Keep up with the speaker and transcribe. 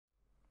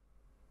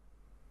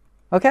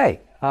Okay,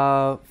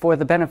 for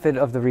the benefit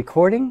of the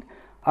recording,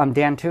 I'm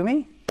Dan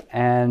Toomey,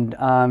 and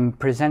I'm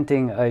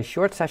presenting a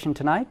short session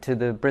tonight to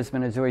the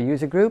Brisbane Azure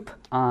User Group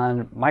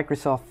on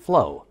Microsoft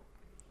Flow.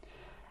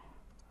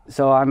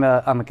 So I'm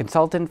a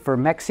consultant for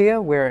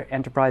Mexia. We're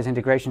enterprise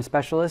integration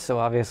specialists, so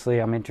obviously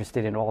I'm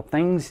interested in all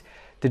things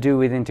to do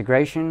with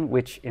integration,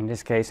 which in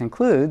this case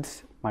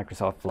includes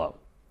Microsoft Flow.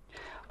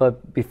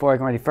 But before I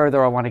go any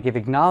further, I want to give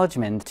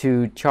acknowledgement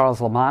to Charles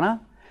Lamanna.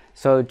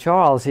 So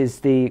Charles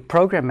is the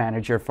program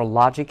manager for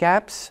Logic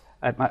Apps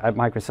at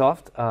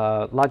Microsoft.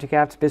 Logic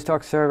Apps,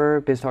 BizTalk Server,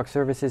 BizTalk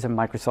Services, and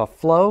Microsoft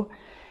Flow.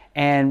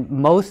 And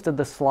most of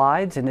the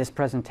slides in this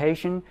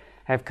presentation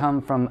have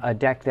come from a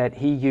deck that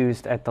he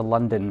used at the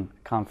London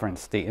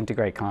conference, the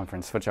Integrate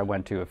conference, which I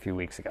went to a few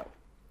weeks ago.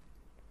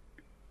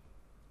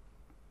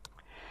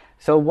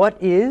 So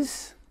what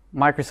is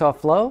Microsoft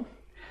Flow?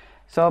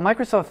 So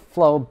Microsoft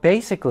Flow,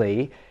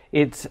 basically,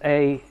 it's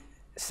a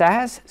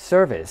SaaS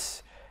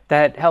service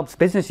that helps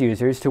business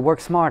users to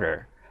work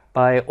smarter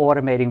by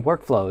automating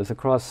workflows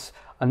across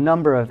a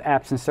number of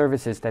apps and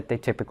services that they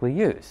typically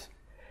use.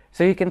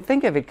 So you can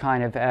think of it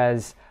kind of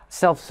as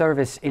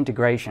self-service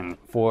integration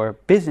for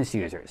business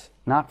users,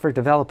 not for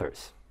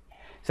developers.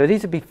 So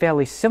these would be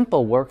fairly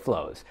simple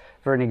workflows.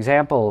 For an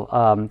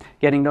example,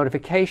 getting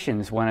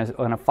notifications when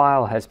a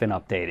file has been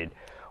updated,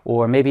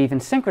 or maybe even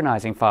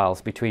synchronizing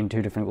files between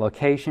two different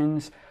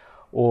locations,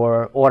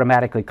 or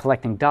automatically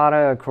collecting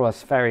data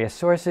across various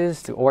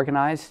sources to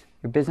organize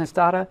your business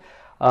data,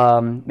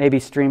 maybe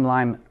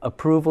streamline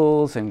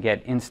approvals and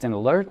get instant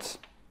alerts.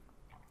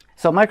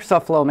 So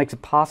Microsoft Flow makes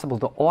it possible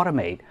to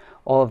automate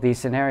all of these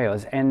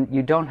scenarios, and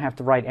you don't have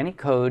to write any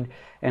code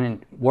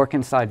and work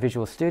inside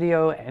Visual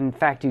Studio. In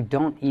fact, you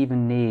don't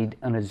even need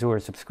an Azure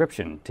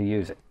subscription to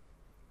use it.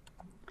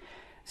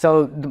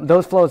 So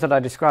those flows that I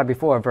described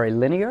before are very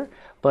linear,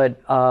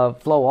 but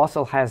Flow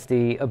also has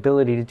the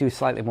ability to do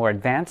slightly more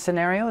advanced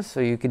scenarios, so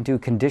you can do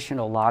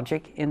conditional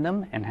logic in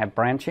them and have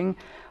branching.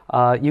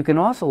 You can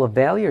also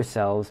avail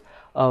yourselves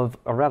of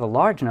a rather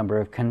large number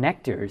of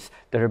connectors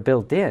that are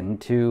built in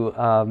to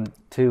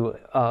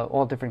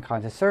all different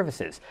kinds of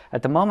services.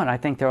 At the moment, I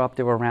think they're up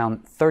to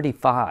around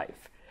 35,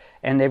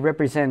 and they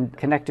represent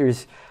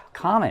connectors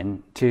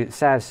common to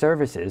SaaS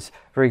services.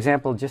 For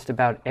example, just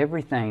about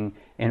everything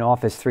in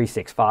Office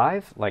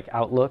 365, like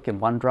Outlook and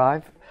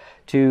OneDrive,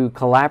 to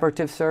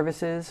collaborative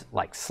services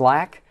like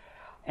Slack,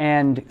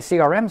 and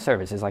CRM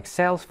services like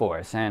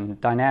Salesforce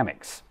and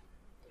Dynamics.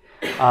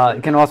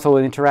 It can also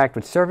interact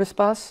with Service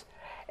Bus,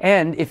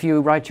 and if you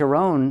write your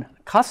own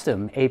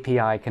custom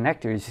API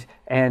connectors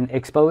and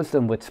expose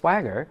them with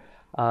Swagger,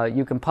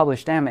 you can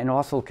publish them and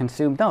also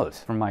consume those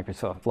from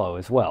Microsoft Flow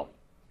as well.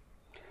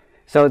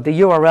 So the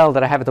URL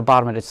that I have at the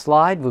bottom of this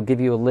slide will give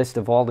you a list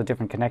of all the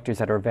different connectors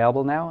that are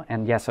available now.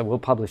 And yes, I will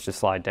publish the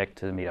slide deck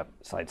to the Meetup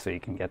site so you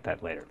can get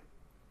that later.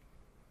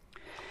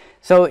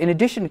 So in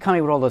addition to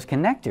coming with all those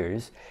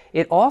connectors,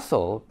 it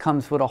also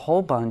comes with a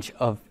whole bunch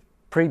of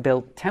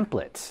pre-built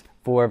templates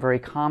for very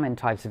common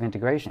types of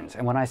integrations.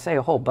 And when I say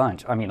a whole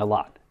bunch, I mean a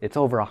lot. It's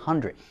over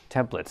 100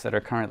 templates that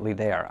are currently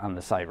there on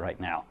the site right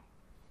now.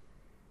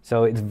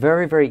 So it's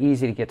very, very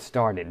easy to get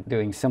started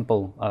doing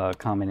simple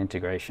common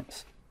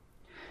integrations.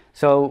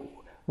 So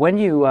when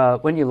you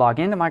log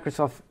into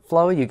Microsoft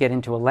Flow, you get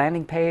into a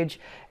landing page,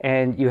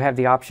 and you have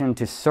the option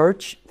to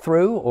search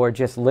through or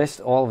just list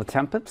all the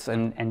templates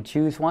and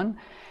choose one.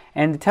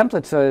 And the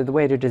templates are the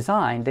way they're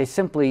designed. They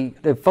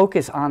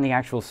focus on the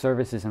actual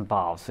services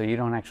involved, so you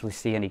don't actually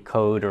see any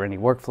code or any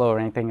workflow or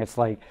anything. It's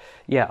like,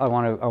 yeah, I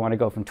want to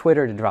go from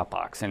Twitter to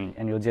Dropbox,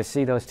 and you'll just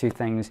see those two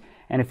things.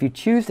 And if you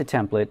choose the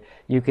template,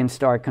 you can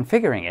start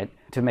configuring it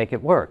to make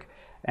it work.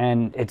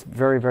 And it's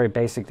very, very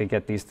basic to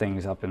get these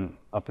things up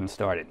and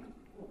started.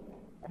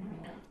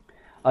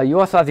 You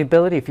also have the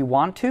ability, if you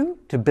want to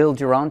build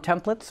your own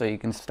template, so you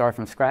can start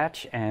from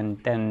scratch and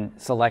then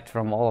select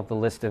from all of the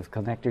list of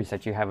connectors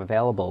that you have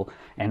available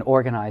and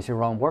organize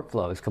your own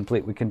workflows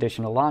complete with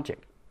conditional logic.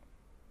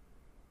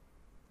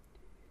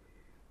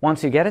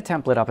 Once you get a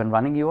template up and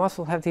running, you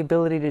also have the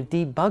ability to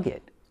debug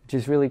it, which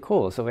is really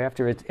cool. So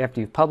after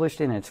you've published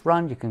it and it's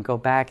run, you can go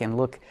back and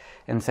look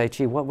and say,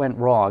 gee, what went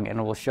wrong? And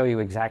it will show you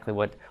exactly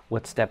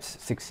what steps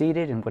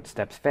succeeded and what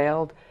steps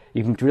failed.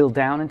 You can drill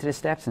down into the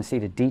steps and see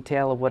the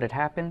detail of what had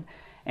happened.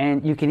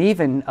 And you can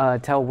even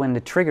tell when the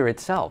trigger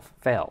itself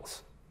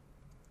fails.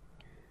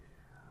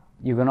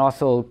 You can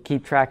also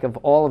keep track of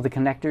all of the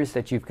connectors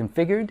that you've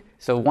configured.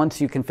 So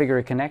once you configure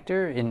a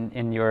connector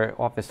in your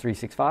Office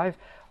 365,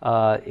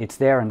 it's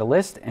there in the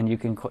list, and you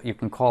can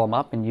call them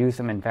up and use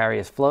them in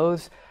various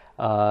flows.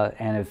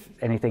 And if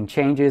anything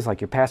changes, like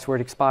your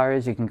password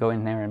expires, you can go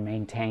in there and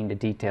maintain the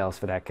details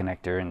for that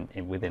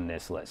connector within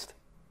this list.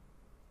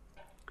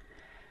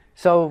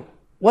 So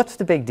what's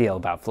the big deal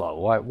about Flow?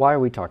 Why are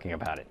we talking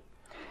about it?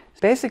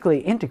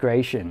 Basically,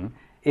 integration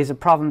is a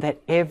problem that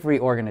every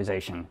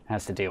organization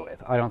has to deal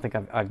with. I don't think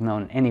I've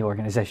known any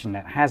organization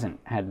that hasn't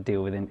had to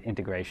deal with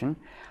integration.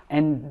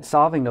 And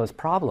solving those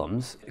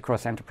problems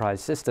across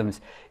enterprise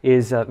systems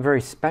is a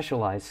very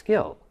specialized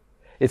skill.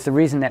 It's the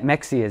reason that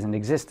Mexi is in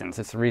existence.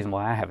 It's the reason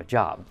why I have a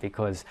job,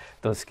 because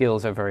those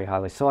skills are very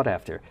highly sought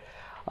after.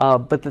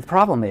 But the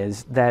problem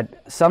is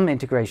that some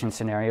integration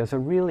scenarios are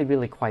really,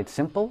 really quite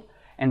simple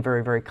and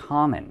very, very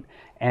common.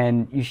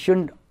 And you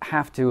shouldn't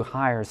have to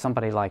hire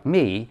somebody like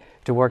me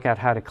to work out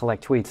how to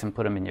collect tweets and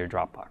put them in your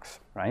Dropbox,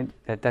 right?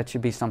 That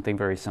should be something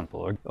very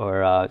simple.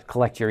 Or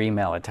collect your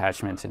email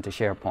attachments into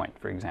SharePoint,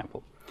 for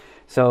example.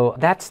 So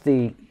that's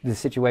the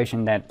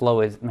situation that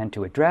Flow is meant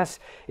to address.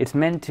 It's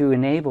meant to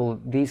enable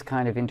these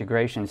kind of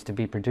integrations to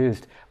be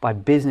produced by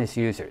business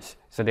users,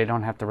 so they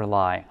don't have to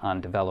rely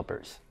on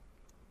developers.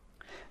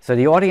 So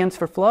the audience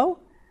for Flow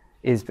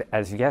is,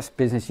 as you guessed,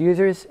 business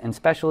users and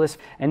specialists,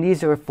 and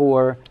these are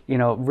for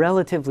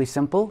relatively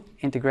simple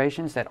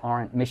integrations that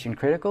aren't mission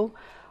critical.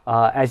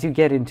 As you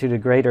get into the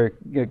greater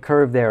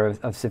curve there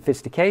of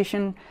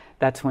sophistication,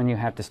 that's when you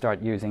have to start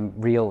using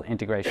real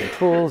integration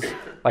tools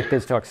like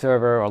BizTalk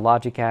Server or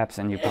Logic Apps,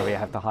 and you probably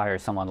have to hire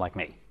someone like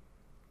me.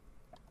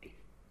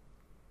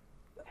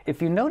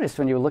 If you noticed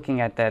when you were looking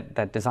at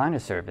that designer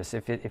service,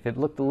 if it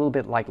looked a little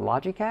bit like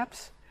Logic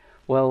Apps,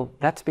 well,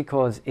 that's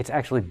because it's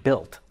actually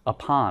built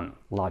upon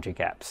Logic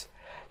Apps.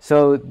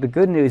 So the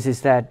good news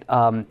is that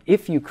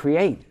if you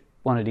create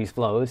one of these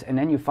flows and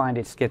then you find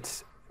it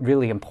gets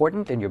really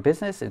important in your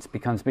business, it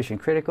becomes mission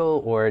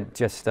critical, or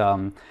just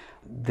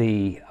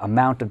the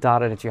amount of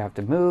data that you have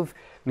to move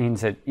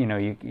means that you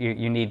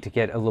need to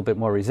get a little bit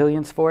more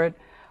resilience for it.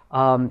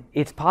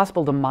 It's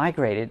possible to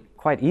migrate it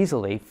quite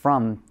easily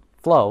from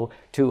Flow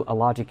to a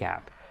Logic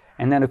app.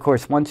 And then, of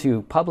course, once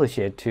you publish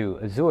it to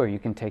Azure, you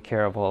can take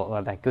care of all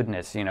of that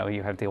goodness.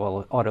 You have the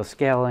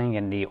auto-scaling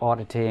and the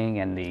auditing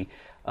and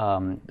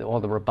all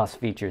the robust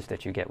features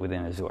that you get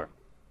within Azure.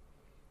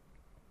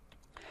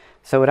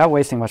 So without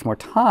wasting much more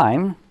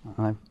time,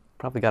 I've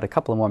probably got a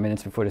couple of more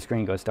minutes before the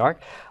screen goes dark,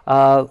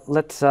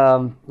 let's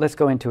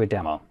go into a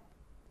demo.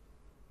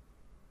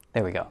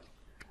 There we go.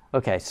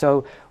 Okay,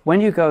 so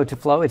when you go to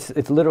Flow,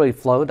 it's literally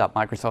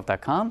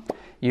flow.microsoft.com.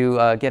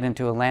 You get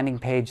into a landing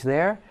page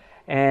there,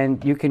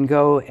 and you can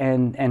go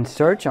and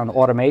search on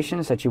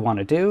automations that you want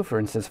to do. For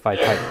instance, if I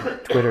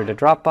type Twitter to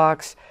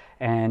Dropbox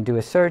and do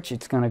a search,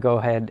 it's going to go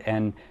ahead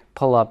and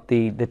pull up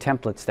the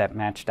templates that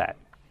match that.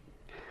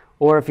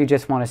 Or if you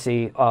just want to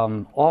see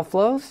all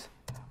flows,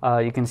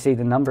 you can see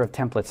the number of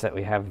templates that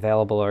we have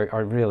available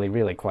are really,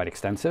 really quite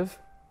extensive.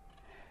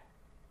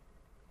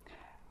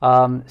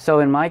 So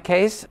in my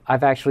case,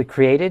 I've actually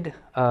created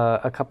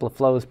a couple of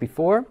flows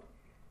before.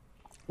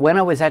 When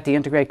I was at the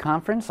Integrate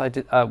conference,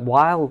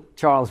 while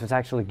Charles was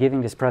actually giving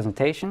this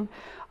presentation,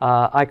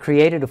 I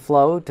created a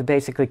flow to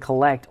basically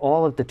collect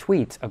all of the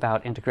tweets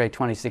about Integrate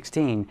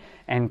 2016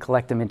 and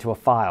collect them into a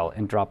file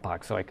in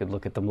Dropbox so I could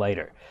look at them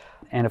later.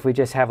 And if we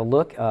just have a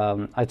look,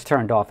 it's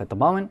turned off at the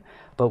moment,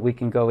 but we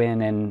can go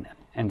in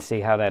and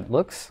see how that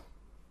looks.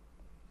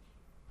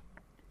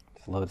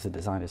 It loads the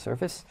designer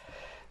surface.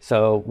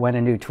 So when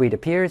a new tweet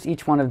appears,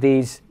 each one of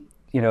these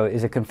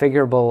is a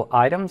configurable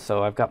item.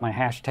 So I've got my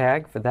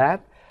hashtag for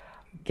that.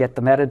 Get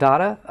the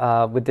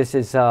metadata.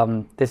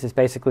 This is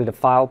basically the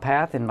file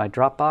path in my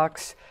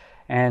Dropbox,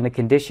 and the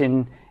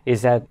condition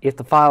is that if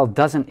the file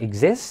doesn't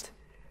exist,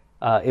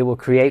 it will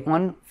create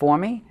one for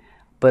me.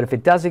 But if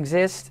it does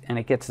exist and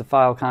it gets the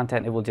file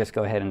content, it will just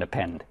go ahead and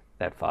append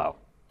that file.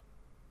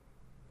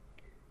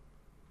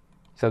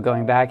 So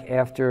going back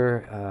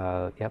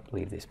after,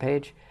 leave this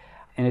page.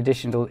 In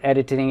addition to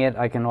editing it,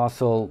 I can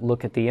also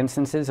look at the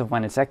instances of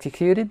when it's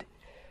executed.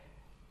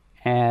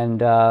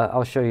 And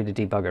I'll show you the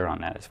debugger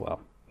on that as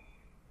well.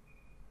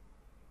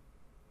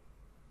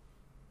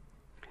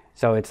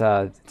 So it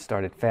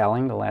started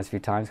failing the last few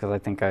times because I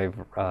think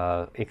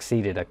I've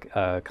exceeded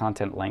a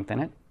content length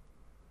in it.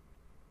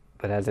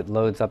 But as it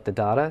loads up the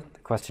data, the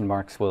question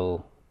marks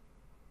will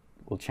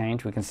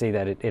change. We can see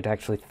that it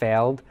actually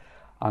failed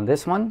on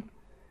this one.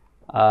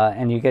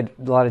 And you get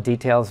a lot of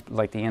details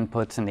like the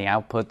inputs and the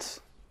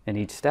outputs in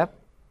each step.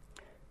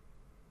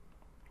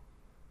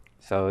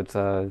 So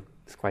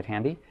it's quite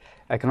handy.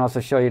 I can also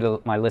show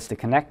you my list of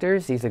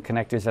connectors. These are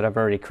connectors that I've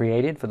already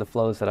created for the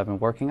flows that I've been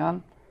working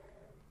on.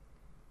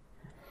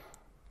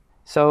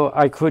 So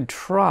I could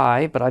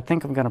try, but I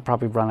think I'm going to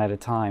probably run out of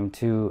time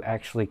to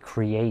actually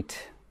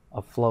create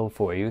a flow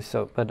for you.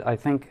 But I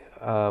think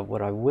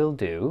what I will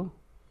do,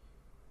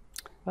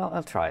 well,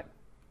 I'll try it.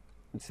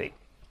 Let's see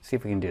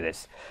if we can do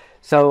this.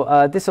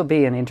 So this will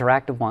be an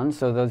interactive one.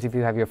 So those of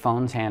you who have your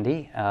phones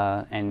handy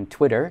and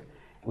Twitter,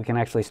 we can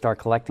actually start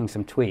collecting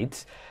some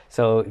tweets.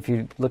 So if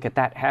you look at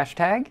that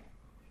hashtag,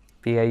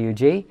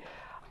 BAUG,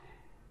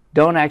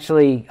 don't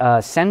actually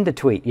send a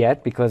tweet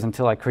yet, because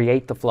until I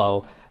create the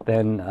flow,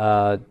 then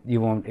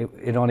you won't.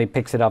 It only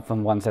picks it up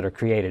from ones that are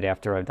created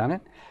after I've done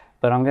it.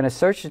 But I'm going to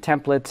search the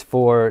templates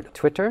for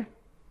Twitter.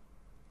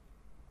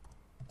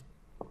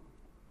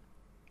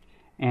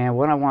 And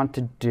what I want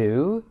to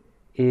do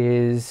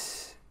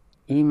is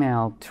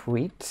email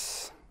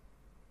tweets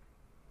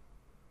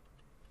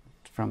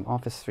from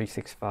Office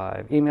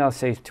 365. Email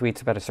saves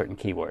tweets about a certain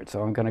keyword.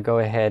 So I'm going to go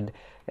ahead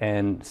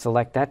and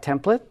select that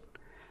template.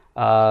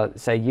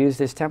 Say use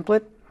this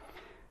template.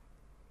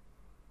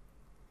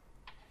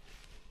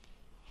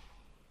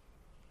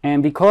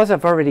 And because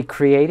I've already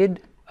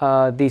created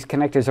these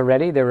connectors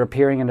already, they're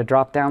appearing in a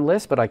drop-down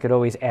list, but I could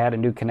always add a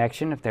new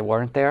connection if they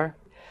weren't there.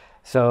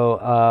 So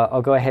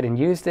I'll go ahead and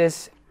use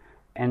this,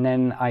 and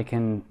then I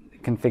can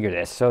configure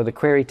this. So the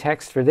query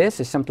text for this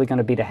is simply going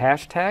to be the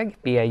hashtag,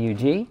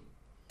 BAUG.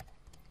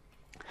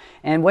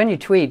 And when you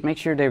tweet, make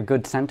sure they're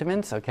good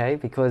sentiments, okay?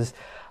 Because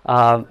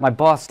my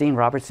boss, Dean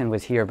Robertson,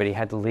 was here, but he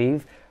had to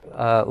leave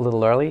a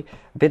little early.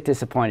 A bit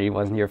disappointed he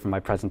wasn't here for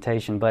my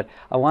presentation, but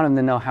I want him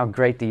to know how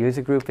great the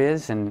user group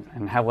is and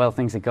how well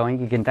things are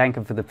going. You can thank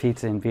him for the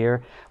pizza and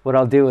beer. What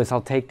I'll do is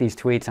I'll take these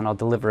tweets and I'll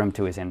deliver them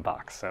to his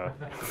inbox. So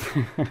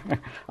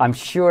I'm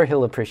sure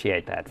he'll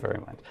appreciate that very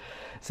much.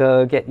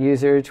 So get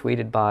user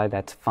tweeted by,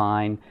 that's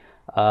fine.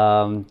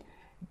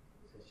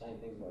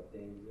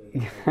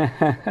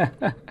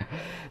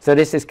 So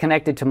this is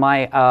connected to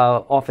my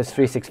Office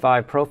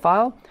 365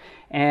 profile.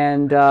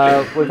 And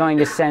we're going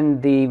to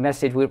send the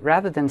message,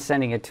 rather than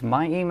sending it to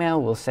my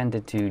email, we'll send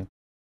it to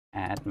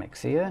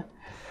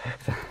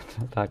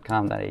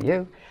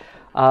 @mexia.com.au.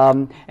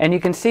 And you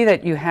can see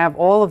that you have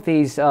all of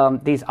these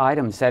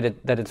items that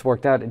it's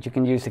worked out that you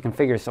can use to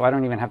configure, so I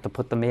don't even have to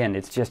put them in.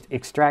 It's just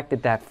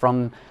extracted that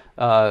from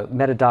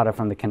metadata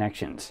from the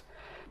connections.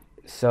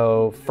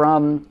 So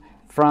from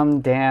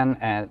Dan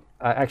at,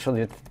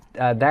 actually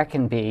that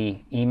can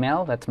be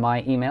email, that's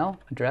my email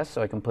address,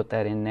 so I can put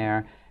that in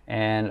there.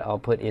 And I'll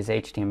put is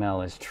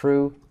HTML as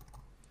true,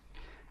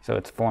 so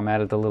it's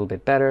formatted a little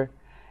bit better.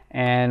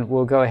 And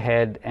we'll go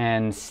ahead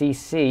and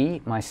CC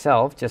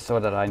myself, just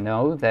so that I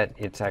know that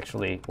it's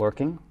actually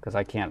working, because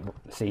I can't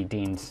see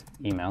Dean's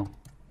email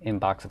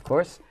inbox, of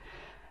course.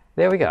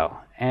 There we go.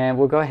 And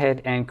we'll go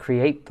ahead and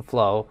create the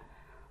flow.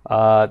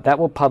 That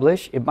will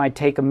publish. It might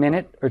take a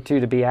minute or two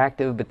to be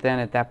active, but then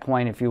at that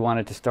point, if you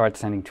wanted to start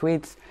sending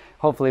tweets,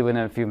 hopefully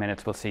within a few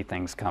minutes we'll see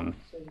things come.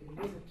 So you can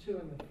use the to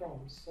and the from.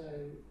 So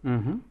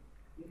you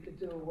could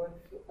do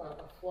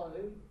a flow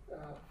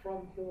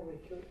from Hillary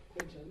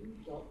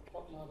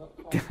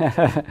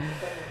Pigeon.hotmail.com.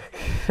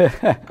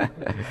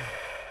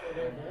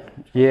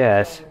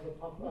 Yes.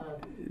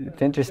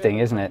 It's interesting,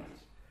 isn't it?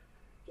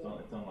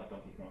 It's not like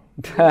Donkey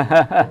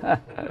Kong.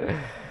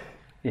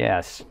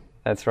 Yes,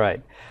 that's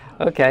right.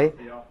 Okay.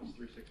 The Office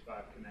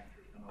 365 connector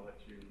is going to let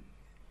you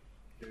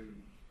do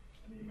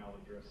an email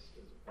address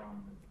as a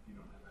problem if you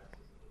don't have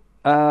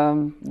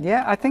access to it.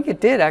 Yeah, I think it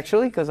did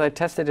actually, because I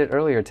tested it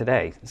earlier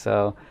today.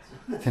 So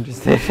it's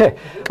interesting.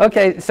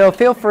 Okay, so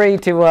feel free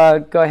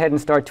to go ahead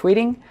and start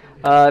tweeting.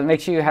 Make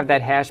sure you have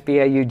that hash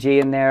BAUG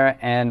in there,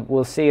 and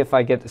we'll see if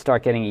I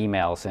start getting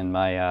emails in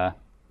my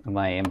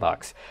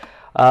inbox.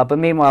 But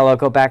meanwhile, I'll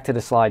go back to the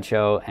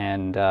slideshow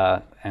and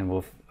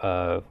we'll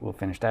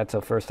finish that. So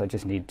first, I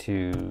just need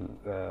to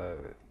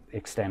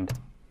extend.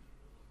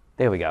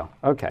 There we go.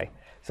 Okay,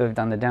 so we've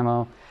done the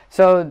demo.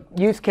 So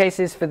use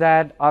cases for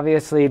that,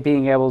 obviously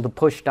being able to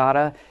push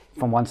data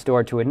from one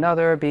store to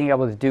another, being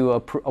able to do a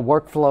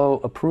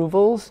workflow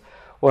approvals,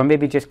 or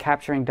maybe just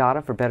capturing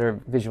data for better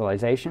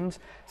visualizations.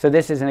 So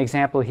this is an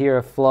example here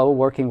of Flow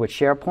working with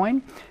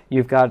SharePoint.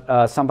 You've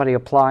got somebody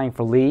applying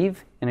for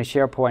leave in a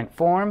SharePoint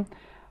form.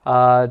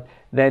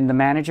 Then the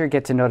manager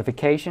gets a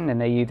notification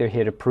and they either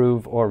hit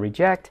approve or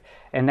reject,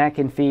 and that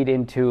can feed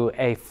into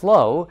a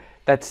flow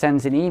that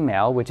sends an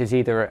email, which is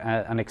either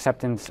an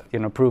acceptance,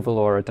 an approval,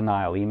 or a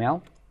denial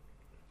email.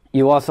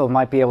 You also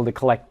might be able to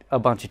collect a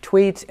bunch of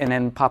tweets and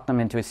then pop them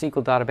into a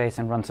SQL database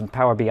and run some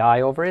Power BI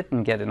over it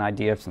and get an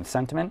idea of some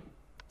sentiment.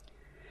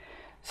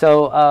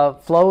 So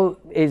Flow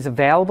is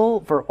available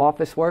for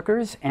Office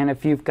workers, and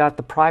if you've got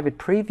the private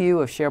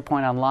preview of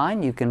SharePoint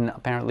Online, you can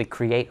apparently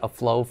create a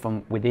flow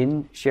from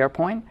within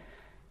SharePoint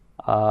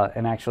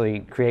and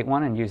actually create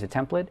one and use a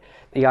template.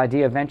 The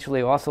idea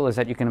eventually also is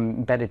that you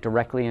can embed it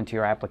directly into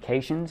your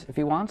applications if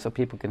you want, so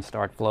people can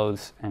start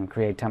flows and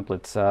create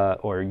templates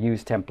or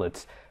use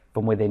templates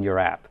from within your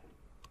app.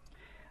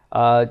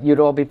 You'd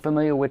all be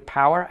familiar with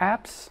Power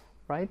Apps,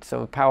 right?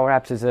 So Power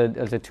Apps is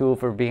a tool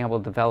for being able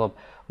to develop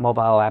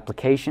mobile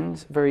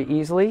applications very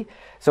easily.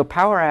 So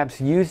Power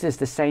Apps uses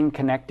the same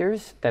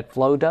connectors that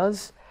Flow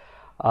does.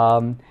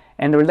 And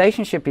the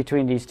relationship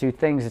between these two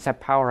things is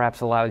that Power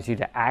Apps allows you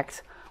to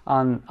act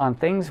on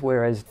things,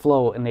 whereas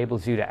Flow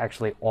enables you to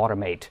actually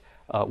automate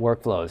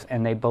workflows,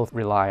 and they both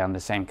rely on the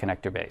same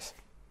connector base.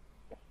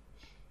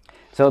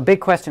 So a big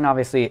question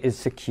obviously is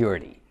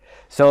security.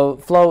 So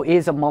Flow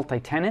is a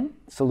multi-tenant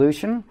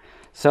solution.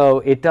 So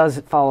it does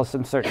follow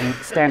some certain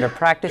standard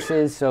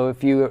practices. So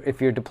if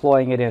you're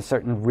deploying it in a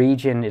certain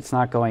region, it's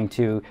not going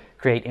to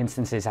create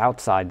instances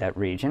outside that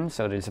region.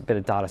 So there's a bit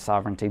of data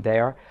sovereignty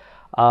there.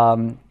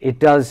 It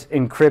does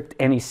encrypt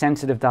any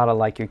sensitive data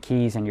like your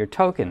keys and your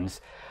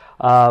tokens.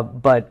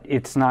 But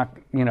it's not,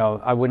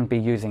 I wouldn't be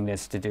using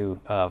this to do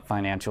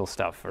financial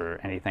stuff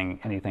or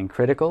anything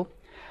critical.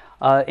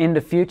 In the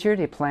future,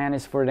 the plan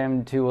is for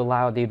them to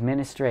allow the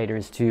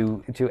administrators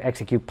to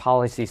execute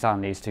policies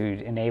on these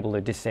to enable or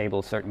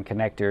disable certain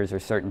connectors or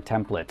certain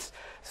templates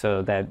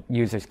so that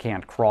users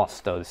can't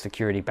cross those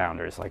security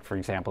boundaries, like, for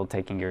example,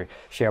 taking your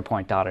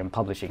SharePoint data and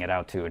publishing it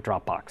out to a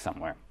Dropbox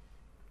somewhere.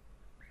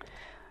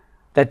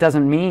 That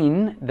doesn't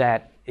mean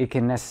that it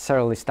can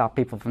necessarily stop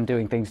people from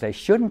doing things they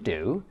shouldn't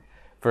do.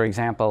 For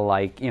example,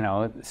 like,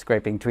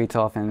 scraping tweets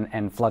off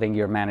and flooding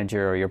your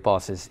manager or your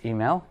boss's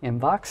email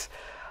inbox.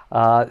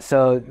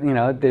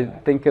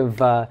 Think of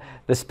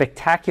the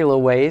spectacular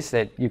ways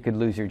that you could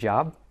lose your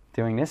job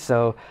doing this.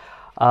 So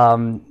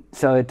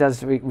it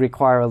does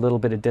require a little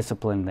bit of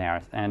discipline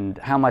there. And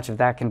how much of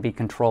that can be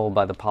controlled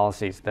by the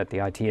policies that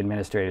the IT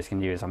administrators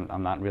can use,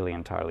 I'm not really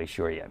entirely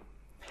sure yet.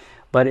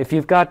 But if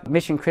you've got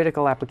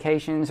mission-critical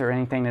applications or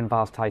anything that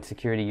involves tight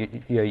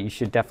security, you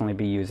should definitely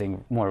be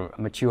using more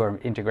mature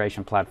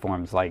integration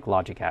platforms like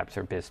Logic Apps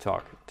or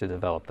BizTalk to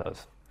develop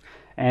those.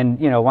 And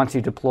once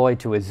you deploy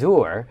to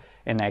Azure,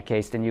 in that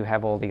case, then you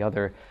have all the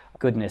other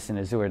goodness in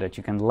Azure that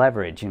you can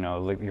leverage.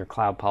 Your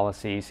cloud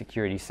policy,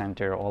 security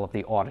center, all of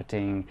the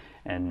auditing,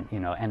 and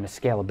and the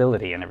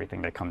scalability and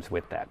everything that comes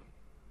with that.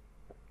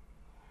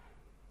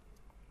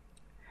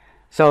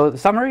 So the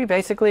summary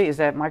basically is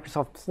that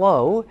Microsoft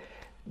Flow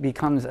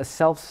becomes a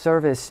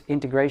self-service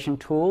integration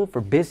tool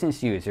for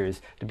business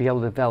users to be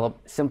able to develop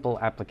simple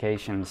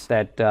applications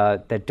that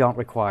don't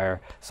require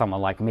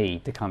someone like me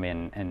to come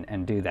in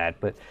and do that.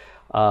 But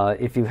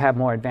if you have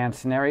more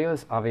advanced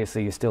scenarios,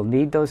 obviously you still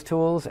need those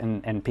tools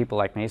and people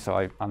like me,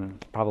 so I'm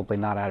probably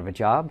not out of a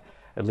job,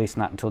 at least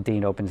not until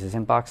Dean opens his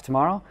inbox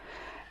tomorrow.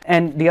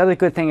 And the other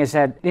good thing is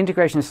that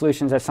integration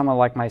solutions that someone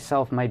like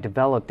myself might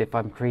develop, if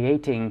I'm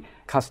creating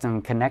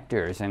custom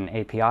connectors and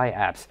API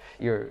apps,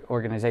 your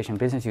organization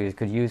business users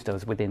could use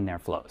those within their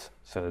flows.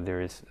 So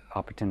there is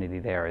opportunity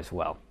there as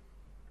well.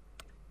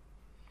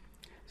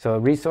 So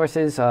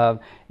resources,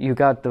 you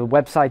got the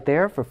website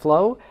there for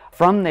Flow.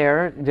 From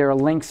there are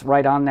links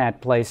right on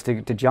that place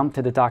to jump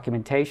to the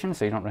documentation,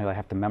 so you don't really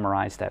have to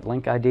memorize that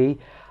link ID,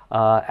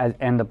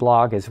 and the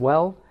blog as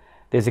well.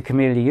 There's a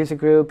community user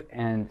group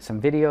and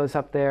some videos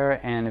up there,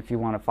 and if you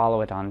want to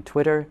follow it on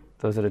Twitter,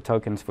 those are the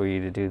tokens for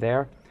you to do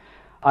there.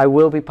 I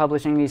will be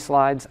publishing these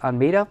slides on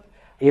Meetup.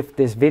 If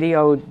this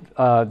video,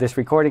 this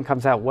recording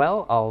comes out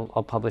well,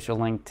 I'll publish a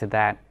link to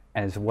that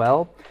as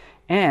well.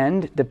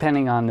 And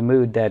depending on the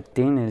mood that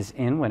Dean is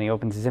in when he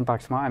opens his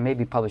inbox tomorrow, I may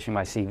be publishing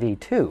my CV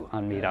too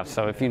on Meetup.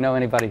 So if you know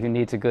anybody who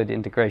needs a good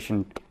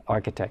integration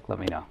architect, let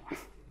me know.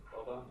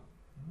 Well done.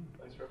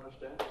 Thanks very much,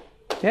 Dan.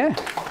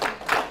 Yeah.